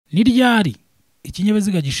Ni ryari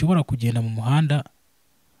ikinyabiziga gishobora kugenda mu muhanda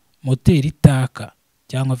moteri itaka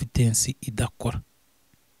cyangwa vitensi idakora?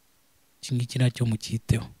 Iki nacyo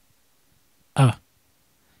mukiteho. A.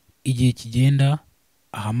 Igihe kigenda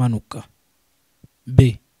ahamanuka.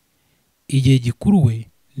 B. Igihe gikuruwe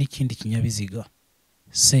n'ikindi kinyabiziga.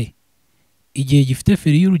 C. Igihe gifite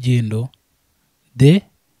feri y'urugendo. D.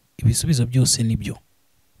 Ibisubizo byose nibyo.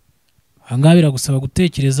 Ahangaha biragusaba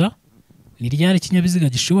gutekereza, ni ryari ikinyabiziga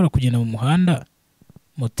gishobora kugenda mu muhanda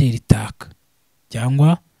moteri itaka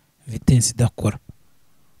cyangwa vitensi idakora.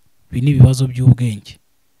 Ibi ni ibibazo by'ubwenge.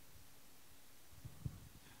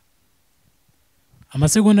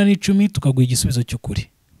 Amasegonda ni 10 tukaguha igisubizo cy'ukuri.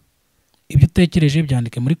 Ibyo utekereje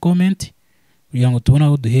byandike muri comment kugira ngo tubone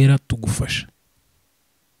aho duhera tugufasha.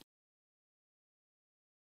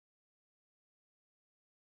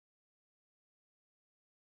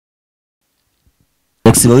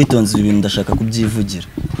 Siba witonze ibintu ndashaka kubyivugira.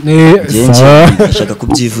 Ndashaka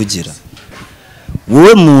kubyivugira.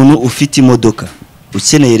 Wowe muntu ufite imodoka,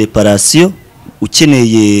 ukeneye reparation,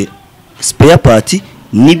 ukeneye spare part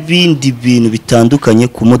n'ibindi bintu bitandukanye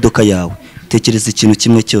ku modoka yawe, tekereza ikintu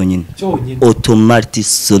kimwe cyonyine. Automatic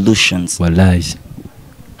Solutions. Wallahi.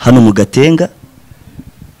 Hano mu Gatenga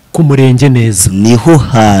ku murenge neza niho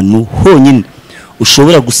hantu honyine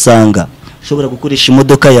ushobora gusanga, ushobora gukoresha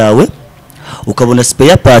imodoka yawe ukabona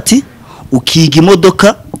spare part, ukiga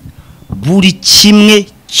imodoka buri kimwe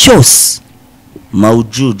cyose.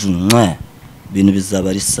 Maujuju bintu bizaba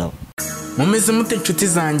ari sawa. Mumeze mute nshuti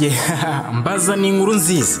zanjye? Mbaza ni inkuru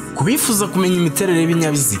nziza kubifuza kumenya imiterere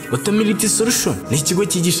y'ibinyabiziga. Automatic Solution ni ikigo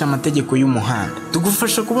cyigisha amategeko y'umuhanda,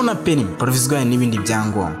 tugufasha kubona permis, provisoire n'ibindi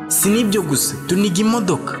byangombwa. Si nibyo gusa, tuniga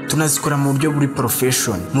imodoka, tunazikora mu buryo buri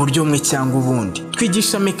profession, mu buryo umwe cyangwa ubundi.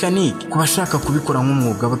 Twigisha mechanic kubashaka kubikora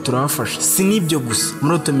nk'umwuga, abo turabafasha. Si nibyo gusa,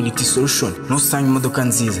 muri Automatic Solution nusanga imodoka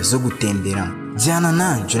nziza zo gutemberamo. Jyana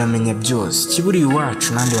nanjye uramenya byose, kiburi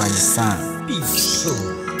iwacu nandi wangisanga.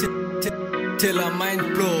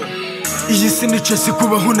 Iyi si nico si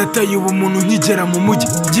kubaho nataye ubumuntu nkigera mu mujyi.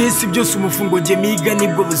 Byese byose umufungo nge miga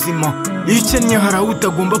nibwo buzima. Iyo ukennye hari aho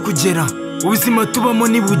utagomba kugera. Ubuzima tubamo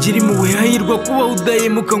nibugira impuhwe, hahirwa kuba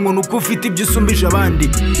udahemuka ngo nuko ufite ibyo usumbije abandi.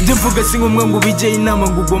 Ibyo mvuga si ngombwa ngo ubijye inama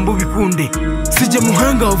ngo ugomba ubikunde. Sijye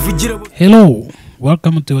muhanga uvugira. Hello,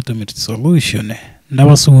 welcome to Automatic Solution.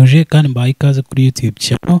 Ndabasuhuje kandi mbaye ikaze kuri YouTube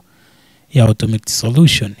channel ya Automatic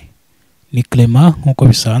Solution. Ni Clement nkuko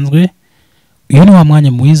bisanzwe. Uyu ni wa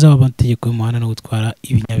mwanya mwiza w'amategeko y'umuhanda no gutwara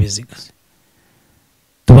ibinyabiziga.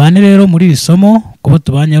 Tubane rero muri iri somo, kuba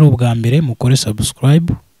tubanye ari ubwa mbere mukore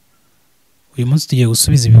subscribe. Uyu munsi tugiye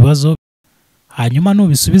gusubiza ibibazo, hanyuma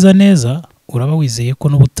nubisubiza neza uraba wizeye ko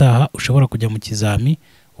n'ubutaha ushobora kujya mu kizami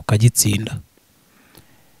ukagitsinda.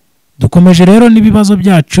 Dukomeje rero n'ibibazo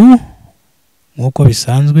byacu nkuko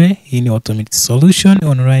bisanzwe. Iyi ni Automatic Solution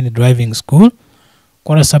Online Driving School.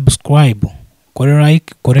 Kora subscribe, kore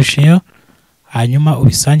like, kore share, hanyuma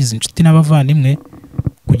ubisangize inshuti n'abavandimwe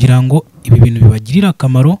kugira ngo ibi bintu bibagirira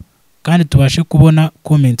akamaro kandi tubashe kubona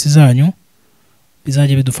comments zanyu,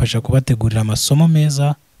 bizajye bidufasha kubategurira amasomo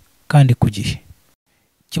meza kandi ku gihe.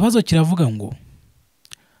 Ikibazo kiravuga ngo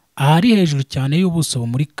ahari hejuru cyane y'ubuso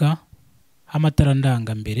bumurika amatara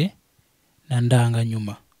ndanga mbere na ndanga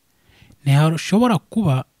nyuma, ntihashobora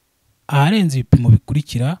kuba aharenze ibipimo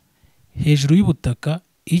bikurikira hejuru y'ubutaka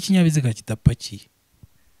iyo ikinyabiziga kidapakiye.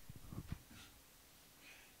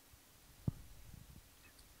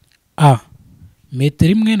 A.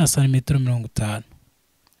 Metero 1 na santimetero 50.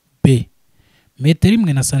 B. Metero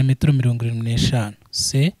 1 na santimetero 75.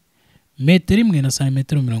 C. Metero 1 na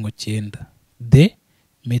santimetero 90. D.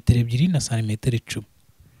 Metero 2 na santimetero 10.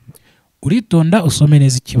 Uritonda usome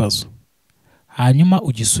neza ikibazo, hanyuma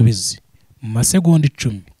ugisubize mu masegonda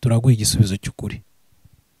 10. Turaguha igisubizo cy'ukuri.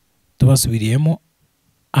 Tubasubiriyemo,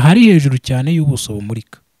 ahari hejuru cyane y'ubuso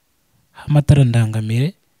bumurika amatara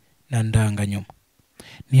ndangambere na ndanganyuma,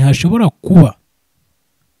 ntihashobora kuba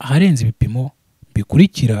aharenze ibipimo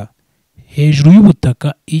bikurikira hejuru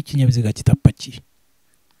y'ubutaka iyo ikinyabiziga kitapakiye.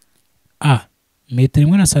 A. Metero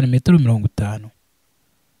 1 na santimetero 50.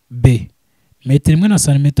 B. Metero 1 na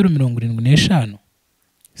santimetero 75.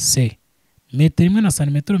 C. Metero 1 na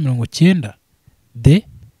santimetero 90. D.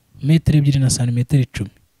 Metero 2 na santimetero 10.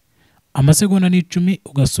 Amasegonda ni 10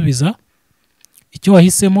 ugasubiza. Icyo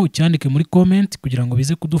wahisemo ucyandike muri comment kugira ngo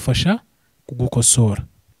bize kudufasha kugukosora.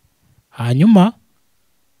 Hanyuma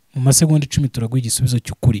mu masegonda 10 turaguha igisubizo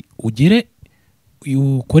cy'ukuri. Ugere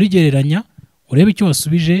ukora igereranya urebe icyo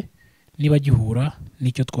wasubije niba gihura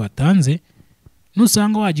n'icyo twatanze.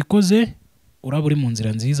 Nusanga wagikoze uraba uri mu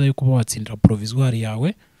nzira nziza yo kuba watsindira provisoire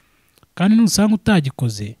yawe, kandi nusanga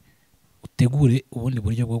utagikoze utegure ubundi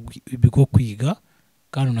buryo bwo kwiga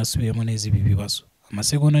kandi unasubiremo neza ibi bibazo.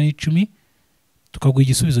 Amasegonda ni 10 tukaguha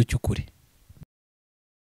igisubizo cy'ukuri.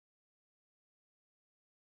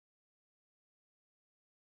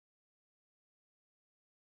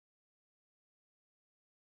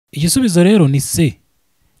 Igisubizo rero ni C,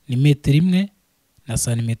 ni metero 1 na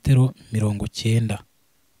santimetero 90.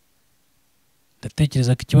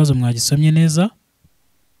 Ndatekereza ko ikibazo mwagisomye neza,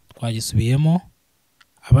 twagisubiyemo.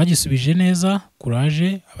 Abagisubije neza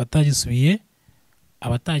courage,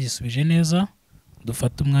 abatagisubije neza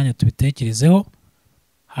dufate umwanya tubitekerezeho,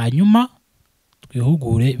 hanyuma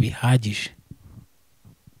twihugure bihagije.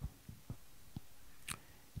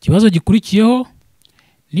 Ikibazo gikurikiyeho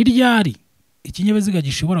ni ryari ikinyabiziga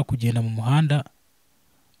gishobora kugenda mu muhanda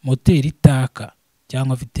moteri itaka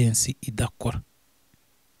cyangwa vitensi idakora.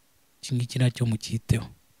 Iki nacyo mukiteho.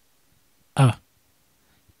 A,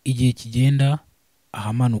 igihe kigenda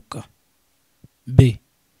ahamanuka. B,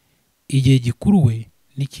 igihe gikuruwe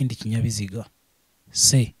n'ikindi kinyabiziga.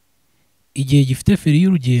 C, igihe gifite feri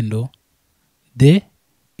y'urugendo. D,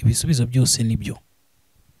 ibisubizo byose nibyo.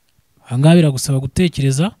 Ahangaha biragusaba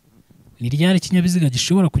gutekereza, ni ryari ikinyabiziga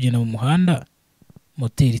gishobora kugenda mu muhanda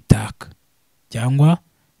moteri itaka cyangwa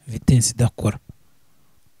vitensi idakora.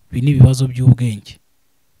 Ibi ni ibibazo by'ubwenge.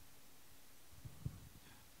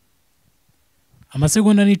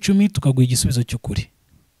 Amasegonda ni 10 tukaguha igisubizo cy'ukuri.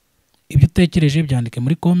 Ibyo utekereje byandike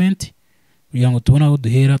muri comment kugira ngo tubone aho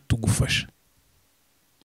duhera tugufasha.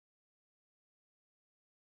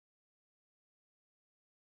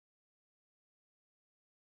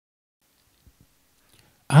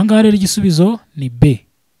 Ahangaha rero igisubizo ni B,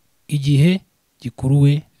 igihe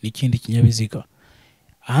gikuruwe n'ikindi kinyabiziga.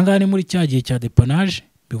 Ahangaha ni muri cya gihe cya depanage,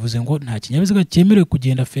 bivuze ngo nta kinyabiziga cyemerewe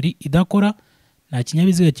kugenda feri idakora, nta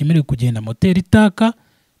kinyabiziga cyemerewe kugenda moteri itaka,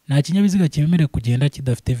 nta kinyabiziga cyemerewe kugenda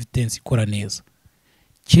kidafite vitensi ikora neza,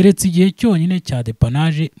 keretse igihe cyonyine cya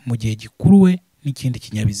depanage mu gihe gikuruwe n'ikindi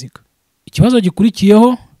kinyabiziga. Ikibazo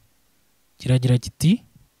gikurikiyeho kiragira kiti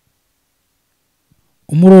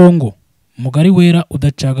umurongo mugari wera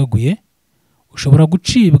udacagaguye ushobora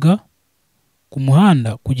gucibwa ku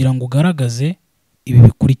muhanda kugira ngo ugaragaze ibi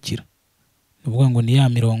bikurikira. Nuvuga ngo ni ya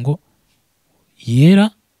mirongo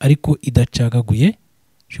yera ariko idacagaguye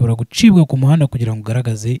ushobora gucibwa ku muhanda kugira ngo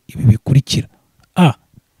ugaragaze ibi bikurikira. A,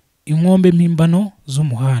 inkombe mpimbano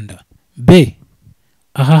z'umuhanda. B,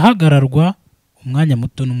 ahahagararwa umwanya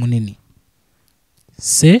muto n'umunini.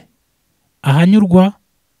 C, ahanyurwa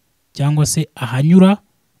cyangwa se ahanyura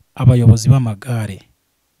abayobozi b'amagare.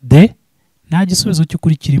 D, nta gisubizo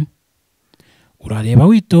cy'ukuri kirimo. Urareba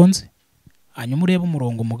witonze, hanyuma urebe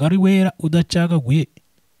umurongo mugari wera udacagaguye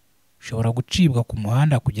ushobora gucibwa ku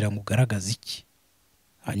muhanda kugira ngo ugaragaze iki.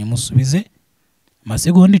 Hanyuma usubize.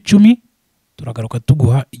 Amasegonda 10 turagaruka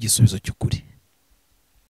tuguha igisubizo cy'ukuri.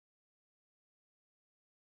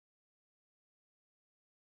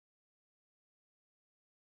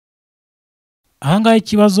 Ahangaha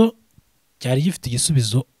ikibazo cyari gifite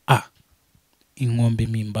igisubizo A, inkombe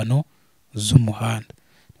mpimbano z'umuhanda.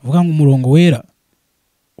 Uvuga ngo umurongo wera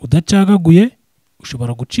udacagaguye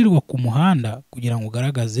ushobora gucirwa ku muhanda kugira ngo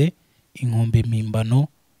ugaragaze inkombe mpimbano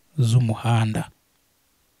z'umuhanda.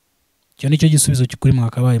 Icyo nicyo gisubizo cy'ukuri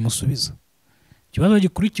mwakabaye musubiza. Ikibazo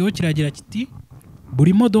gikurikiyeho kiragira kiti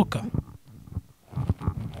buri modoka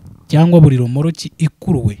cyangwa buri romoroki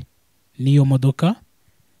ikuruwe n'iyo modoka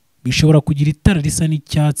bishobora kugira itara risa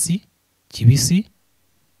n'icyatsi kibisi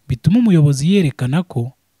bituma umuyobozi yerekana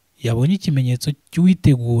ko yabonye ikimenyetso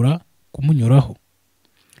cy'uwitegura kumunyuraho.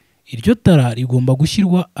 Iryo tara rigomba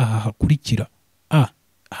gushyirwa aha hakurikira. A,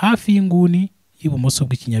 hafi y'inguni y'ibumoso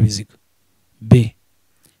bw'ikinyabiziga. B,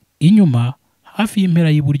 inyuma hafi y'impera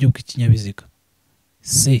y'iburyo bw'ikinyabiziga.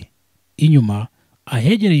 C, inyuma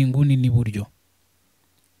ahegereye inguni n'iburyo.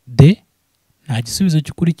 D, nta gisubizo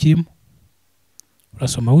cy'ukuri kirimo.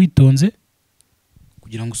 Urasoma witonze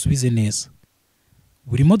kugira ngo usubize neza.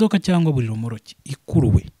 Buri modoka cyangwa buri romoroki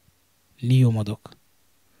ikuruwe n'iyo modoka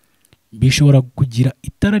bishobora kugira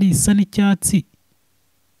itara risa n'icyatsi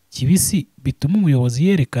kibisi bituma umuyobozi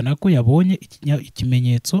yerekana ko yabonye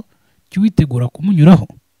ikimenyetso cy'uwitegura kumunyuraho.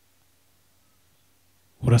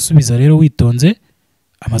 Urasubiza rero witonze.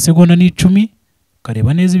 Amasegonda ni 10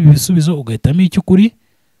 ukareba neza ibi bisubizo ugahitamo icy'ukuri,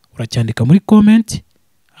 uracyandika muri comment,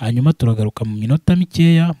 hanyuma turagaruka mu minota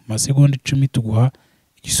mikeya, mu masegonda 10 tuguha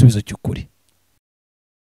igisubizo cy'ukuri.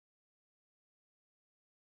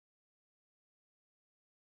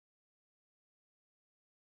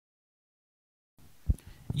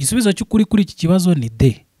 Igisubizo cy'ukuri kuri iki kibazo ni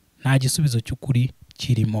D, nta gisubizo cy'ukuri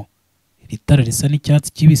kirimo. Iri tara risa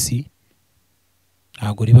n'icyatsi kibisi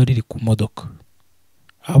ntabwo riba riri ku modoka,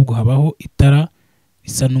 ahubwo habaho itara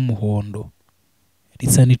risa n'umuhondo,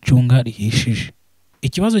 risa n'icunga rihishije.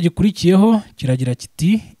 Ikibazo gikurikiyeho kiragira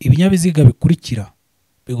kiti ibinyabiziga bikurikira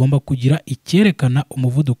bigomba kugira icyerekana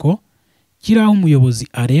umuvuduko kiri aho umuyobozi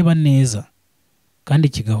areba neza kandi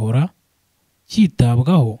kigahora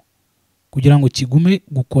cyitabwaho kugira ngo kigume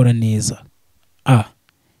gukora neza. A.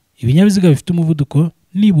 Ibinyabiziga bifite umuvuduko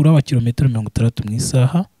nibura wa kilometero 60 mu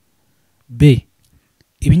isaha. B.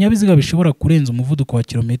 Ibinyabiziga bishobora kurenza umuvuduko wa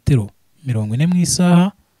kilometero 40 mu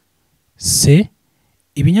isaha. C.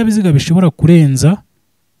 Ibinyabiziga bishobora kurenza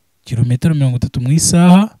kilometero 30 mu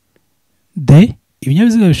isaha. D.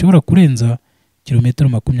 Ibinyabiziga bishobora kurenza kilometero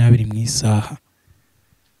 20 mu isaha.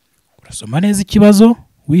 Urasoma neza ikibazo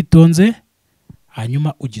witonze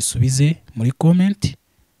hanyuma ugisubize muri comment.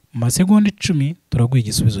 Mu masegonda 10 turaguha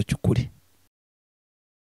igisubizo cy'ukuri.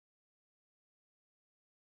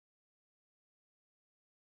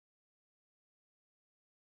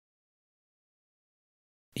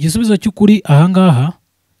 Igisubizo cy'ukuri ahangaha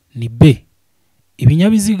ni B.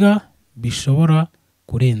 Ibinyabiziga bishobora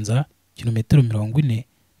kurenza kilometero 40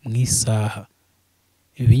 mu isaha.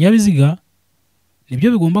 Ibinyabiziga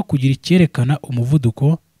nibyo bigomba kugira icyerekana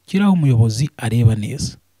umuvuduko kiri aho umuyobozi areba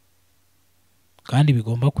neza kandi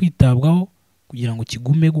bigomba kwitabwaho kugira ngo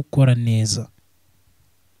kigume gukora neza.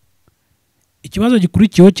 Ikibazo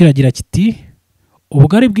gikurikiyeho kiragira kiti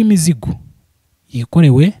ubugari bw'imizigo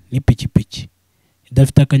yikorewe n'ipikipiki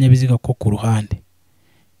idafite akanyabiziga ko ku ruhande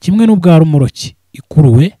kimwe n'ubwa rumoroki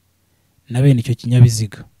ikuruwe na bene icyo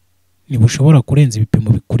kinyabiziga ntibushobora kurenza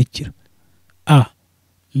ibipimo bikurikira. A.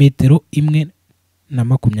 Metero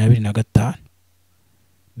 1.25.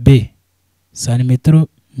 B. Santimetero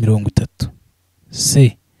 30.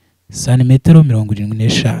 C. Santimetero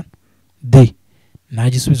 75. D. Nta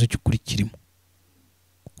gisubizo cy'ukuri kirimo.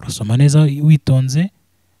 Urasoma neza witonze,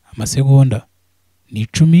 amasegonda ni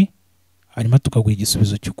 10 hanyuma tukaguha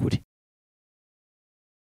igisubizo cy'ukuri.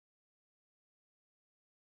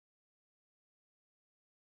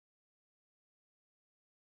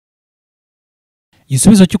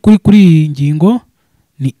 Igisubizo cy'ukuri kuri iyi ngingo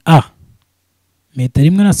ni A. Metero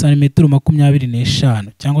 1 na santimetero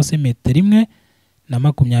 25 cyangwa se metero 1 na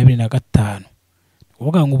 25.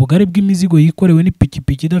 Uvuga ngo ubugari bw'imizigo yikorewe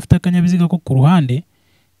n'ipikipiki idafite akanyabiziga ko ku ruhande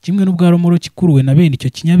kimwe n'ubwa rumoroki ikuruwe na bene icyo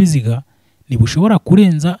kinyabiziga ntibushobora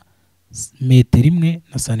kurenza metero 1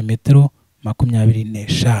 na santimetero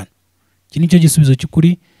 25. Iki nicyo gisubizo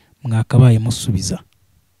cy'ukuri mwakabaye musubiza.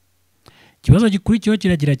 Ikibazo gikurikiyeho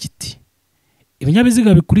kiragira kiti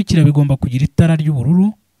ibinyabiziga bikurikira bigomba kugira itara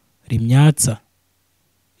ry'ubururu rimyatsa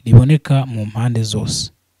riboneka mu mpande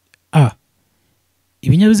zose. A.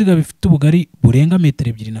 Ibinyabiziga bifite ubugari burenga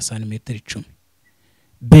metero 2 na santimetero 10.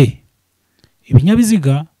 B.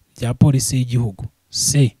 Ibinyabiziga bya polisi y'igihugu.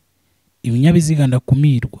 C. Ibinyabiziga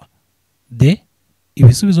ndakumirwa. D.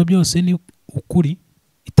 Ibisubizo byose ni ukuri.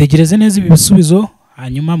 Itegereze neza ibi bisubizo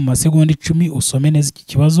hanyuma mu masegonda 10 usome neza iki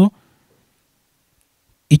kibazo.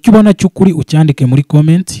 Icyo ubona cy'ukuri ucyandike muri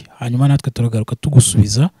comment hanyuma natwe turagaruka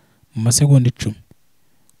tugusubiza mu masegonda 10.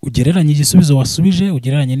 Ugereranye igisubizo wasubije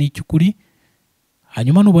ugereranye n'icy'ukuri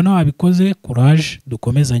hanyuma nubona wabikoze courage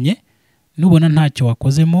dukomezanye, nubona ntacyo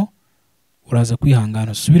wakozemo uraza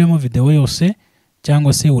kwihangana usubiremo video yose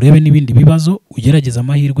cyangwa se urebe n'ibindi bibazo ugerageza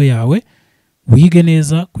amahirwe yawe wige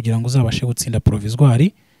neza kugira ngo uzabashe gutsinda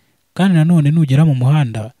provisoire kandi nanone nugera mu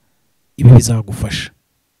muhanda ibi bizagufasha.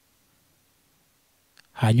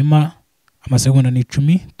 Hanyuma amasegonda ni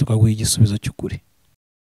 10 tukaguha igisubizo cy'ukuri.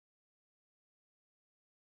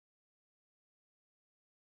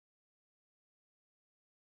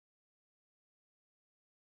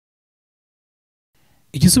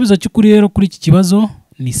 Igisubizo cy'ukuri rero kuri iki kibazo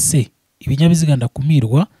ni C. Ibinyabiziga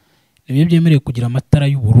ndakumirwa nibyo byemerewe kugira amatara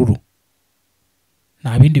y'ubururu.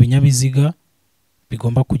 Nta bindi binyabiziga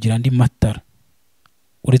bigomba kugira andi matara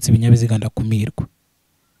uretse ibinyabiziga ndakumirwa.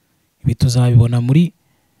 Ibi tuzabibona muri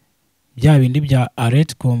bya bindi bya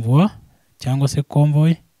alert convoy cyangwa se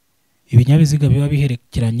convoy, ibinyabiziga biba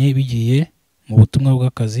biherekeranye bigiye mu butumwa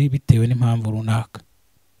bw'akazi bitewe n'impamvu runaka.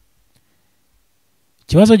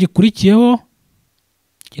 Ikibazo gikurikiyeho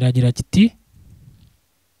kiragira kiti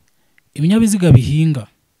ibinyabiziga bihinga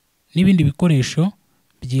n'ibindi bikoresho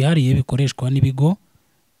byihariye bikoreshwa n'ibigo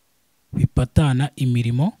bipatana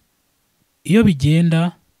imirimo iyo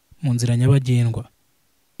bigenda mu nzira nyabagendwa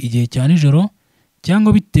igihe cya nijoro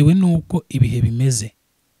cyangwa bitewe n'uko ibihe bimeze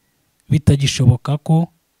bitagishoboka ko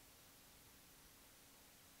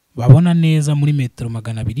babona neza muri metero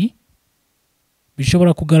 200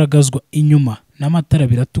 bishobora kugaragazwa inyuma n'amatara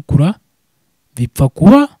biratukura bipfa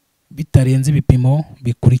kuba bitarenze ibipimo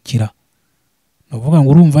bikurikira. Nuvuga ngo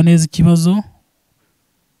urumva neza ikibazo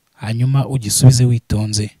hanyuma ugisubize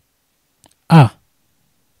witonze. A.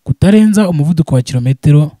 Kutarenza umuvuduko wa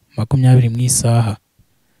kilometero 20 mu isaha.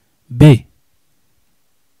 B.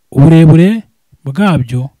 Uburebure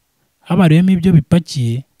bwabyo habariyemo ibyo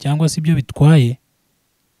bipakiye cyangwa se ibyo bitwaye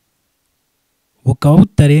bukaba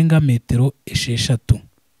butarenga metero 6.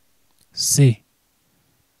 C.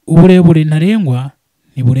 Uburebure ntarengwa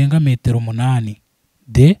ntiburenga metero 8.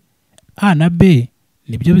 D. A na B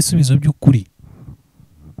nibyo bisubizo by'ukuri.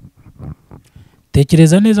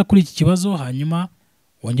 Tekereza neza kuri iki kibazo hanyuma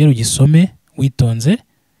wongere ugisome witonze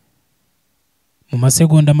mu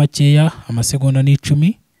masegonda makeya, amasegonda ni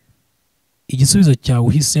 10. Igisubizo cyawe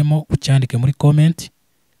uhisemo ucyandike muri comment,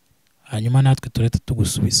 hanyuma natwe tureta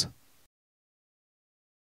tugusubiza.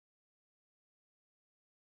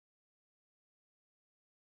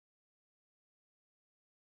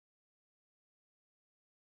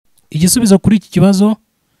 Igisubizo kuri iki kibazo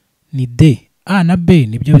ni D. A na B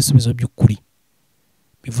nibyo bisubizo by'ukuri.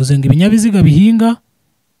 Bivuze ngo ibinyabiziga bihinga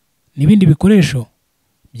n'ibindi bikoresho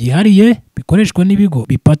byihariye bikoreshwa n'ibigo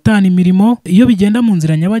bipatana imirimo iyo bigenda mu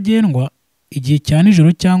nzira nyabagendwa igihe cya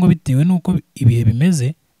nijoro cyangwa bitewe n'uko ibihe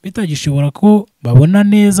bimeze bitagishobora ko babona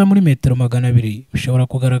neza muri metero 200, bishobora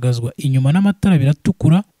kugaragazwa inyuma n'amatara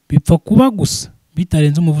biratukura, bipfa kuba gusa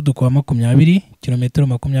bitarenze umuvuduko wa 20 kilometero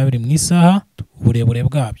 20 mu isaha uburebure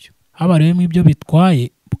bwabyo. Habariyemo ibyo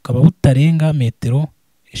bitwaye bukaba butarenga metero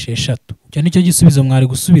 6. Icyo nicyo gisubizo mwari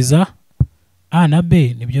gusubiza. A na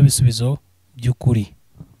B nibyo bisubizo by'ukuri.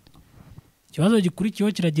 Ikibazo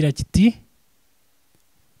gikurikiyeho kiragira kiti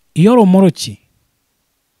iyo romoroki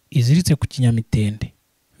iziritse ku kinyamitende,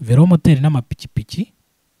 velomoteri n'amapikipiki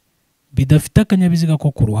bidafite akanyabiziga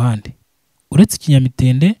ko ku ruhande, uretse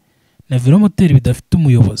ikinyamitende na velomoteri bidafite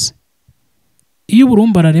umuyobozi, iyo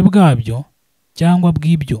uburumbarare bwabyo cyangwa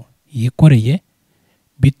bw'ibyo yikoreye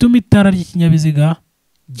bituma itara ry'ikinyabiziga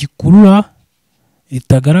gikurura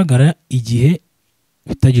ritagaragara igihe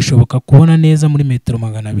bitagishoboka kubona neza muri metero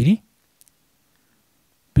 200,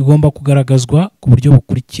 bigomba kugaragazwa ku buryo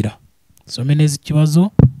bukurikira. Some neza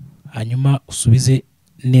ikibazo hanyuma usubize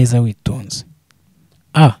neza witonze.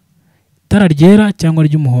 A. Itara ryera cyangwa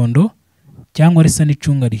ry'umuhondo cyangwa risa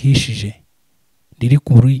n'icunga rihishije riri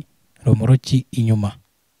kuri romoroki inyuma.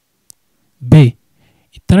 B.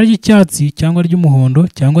 Itara ry'icyatsi cyangwa ry'umuhondo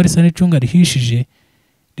cyangwa risa n'icunga rihishije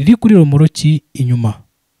riri kuri romoroki inyuma.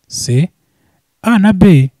 C. A na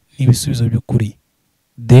B ni ibisubizo by'ukuri.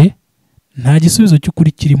 D. Nta gisubizo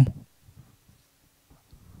cy'ukuri kirimo.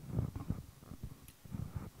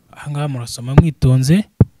 Ahangaha murasoma mwitonze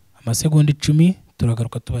amasegonda 10,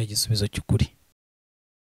 turagaruka tubaye igisubizo cy'ukuri.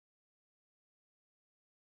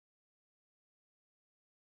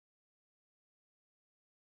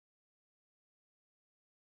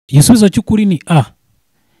 Igisubizo cy'ukuri ni A.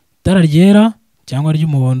 Itara ryera cyangwa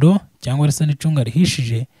ry'umuhondo cyangwa risa n'icunga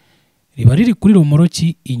rihishije riba riri kuri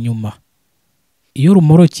romoroki inyuma. Iyo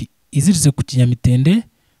romoroki iziritse ku kinyamitende,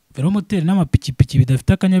 velomoteri n'amapikipiki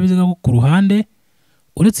bidafite akanyabiziga ko ku ruhande,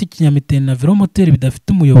 uretse ikinyamitende na velomoteri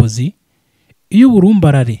bidafite umuyobozi, iyo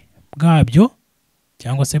uburumbarare bwabyo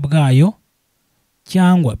cyangwa se bwayo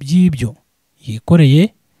cyangwa by'ibyo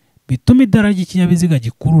yikoreye bituma idara ry'ikinyabiziga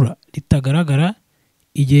gikurura ritagaragara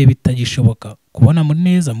igihe bitagishoboka kubona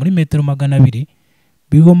neza muri metero 200,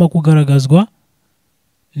 bigomba kugaragazwa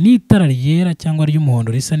n'itara ryera cyangwa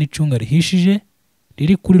ry'umuhondo risa n'icunga rihishije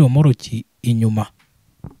riri kuri romoroki inyuma.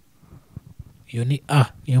 Iyo ni A,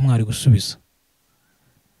 niyo mwari gusubiza.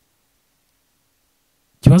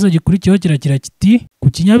 Ikibazo gikurikiyeho kiragira kiti ku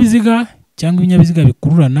kinyabiziga cyangwa ibinyabiziga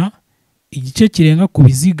bikururana igice kirenga ku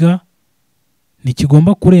biziga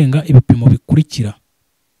ntikigomba kurenga ibipimo bikurikira.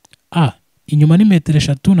 A. Inyuma ni metero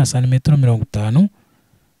 3 na santimetero 50.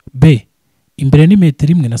 B. Imbere ni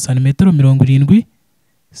metero 1 na santimetero 70.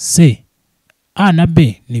 C. A na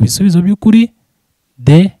B ni ibisubizo by'ukuri.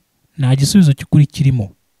 D. Nta gisubizo cy'ukuri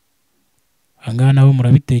kirimo. Ahangaha nawe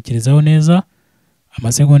murabitekerezaho neza,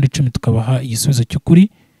 amasegonda 10 tukabaha igisubizo cy'ukuri.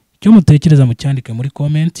 Icyo mutekereza mucyandike muri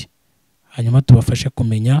comment, hanyuma tubafashe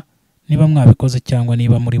kumenya niba mwabikoze cyangwa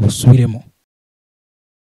niba muri busubiremo.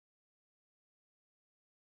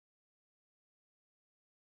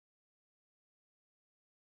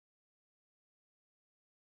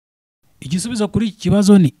 Igisubizo kuri iki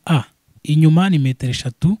kibazo ni A. Inyuma ni metero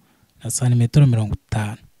 3 na santimetero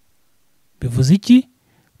 50. Bivuze iki?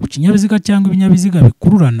 Ku kinyabiziga cyangwa ibinyabiziga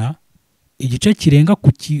bikururana igice kirenga ku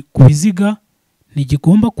biziga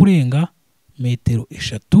ntigomba kurenga metero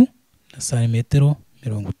 3 na santimetero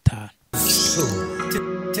 50.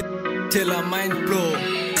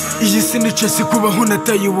 Iyi si nicyo si kubaho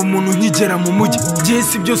nataye ubumuntu nkigera mu mujyi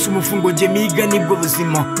byese byose umufungo nge miga nibwo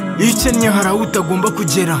buzima iyo ukennye hari aho utagomba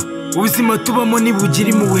kugera. Ubuzima tubamo nibugira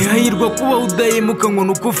impuhwe, hahirwa kuba udahemuka ngo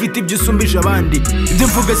nuko ufite ibyo usumbije abandi. Ibyo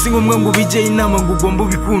mvuga si ngombwa ngo ubijyeho inama ngo ugomba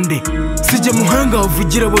ubikunde. Sijya muhanga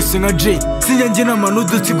wavugira bose nka Jay, sijya njye inama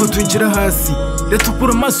n'udutsiko tungira hasi.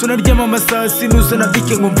 Ndatukura amaso naryama amasasi, nuza na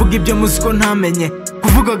bike ngo mvuga ibyo muzi ko ntamenye.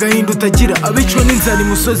 Kuvuga agahinda utagira, abicwa n'inzara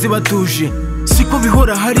imusozi batuje. Siko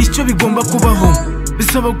bihora, hari icyo bigomba kubaho.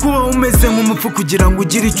 Bisaba kuba umeze nk'umupfu kugira ngo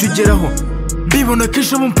ugire icyo ugeraho. Mbibona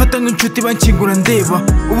kenshi abo mfata nk'inshuti bankingura ndeba.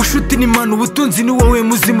 Ubushuti ni Imana, ubutunzi ni wowe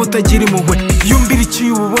muzima utagira impuhwe. Yumbira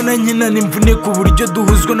icyo ubona nyina n'imvune ku buryo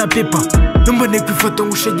duhuzwa na pepa. Numbone ku ifoto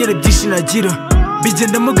ngo ushegere byinshi nagira.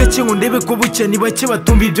 Bigendamo gake ngo ndebe ko bucya ni bake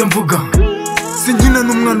batumva ibyo mvuga. Sinkina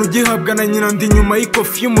n'umwana ugihabwa na nyina, ndi nyuma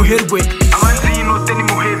y'ikofi y'umuherwe. Abanzi y'inote ni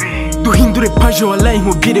muhebe. Duhindure page wallahi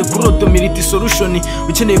nkubwire kuri Automatic Solution.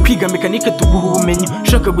 Ukeneye kwiga mekanike tuguha ubumenyi,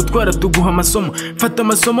 ushaka gutwara tuguha amasomo. Fata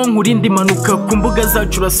amasomo nkurinde impanuka, ku mbuga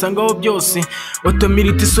zacu urasangaho byose.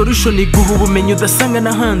 Automatic Solution iguha ubumenyi udasanga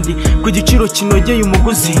n'ahandi, ku giciro kinogeye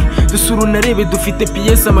umuguzi. Dusura unarebe dufite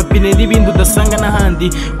PS, amapine n'ibindi udasanga n'ahandi,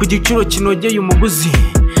 ku giciro kinogeye umuguzi.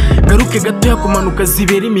 Garuke gatoya kumanuka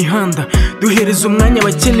zibera imihanda, duhereza umwanya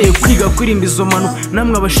abakeneye kwiga kwirinda izo mpanuka.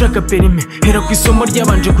 Namwe abashaka perime, hera ku isomo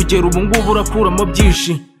ryabanje kugera ubu ngubu urakuramo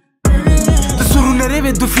byinshi. Dusura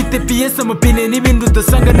unarebe dufite PS, amapine n'ibindi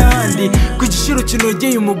udasanga n'ahandi, ku giciro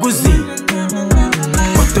kinogeye umuguzi.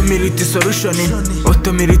 Automatic Solution,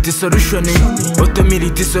 Automatic Solution,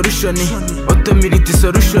 Automatic Solution, Automatic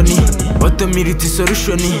Solution, Automatic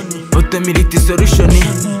Solution, Automatic Solution,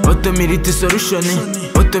 Automatic Solution,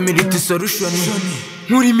 Automatic Solution.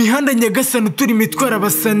 Muri imihanda nyagasani turi mitwara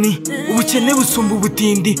abasani, ubukene busumba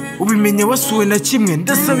ubutindi, ubimenya wasuwe na kimwe.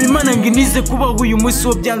 Ndasaba Imana ngo inize kubaho uyu munsi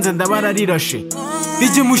wo byanze ndabararirashe.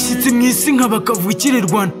 Rijye mushyitsi mwisi nk'abakavukire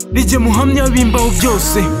Rwanda, rijye muhamya bimbaho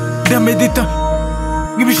byose. Ndamedita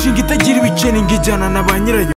nk'ibishinga itagira ibiceri ngijyana na ba nyirayo.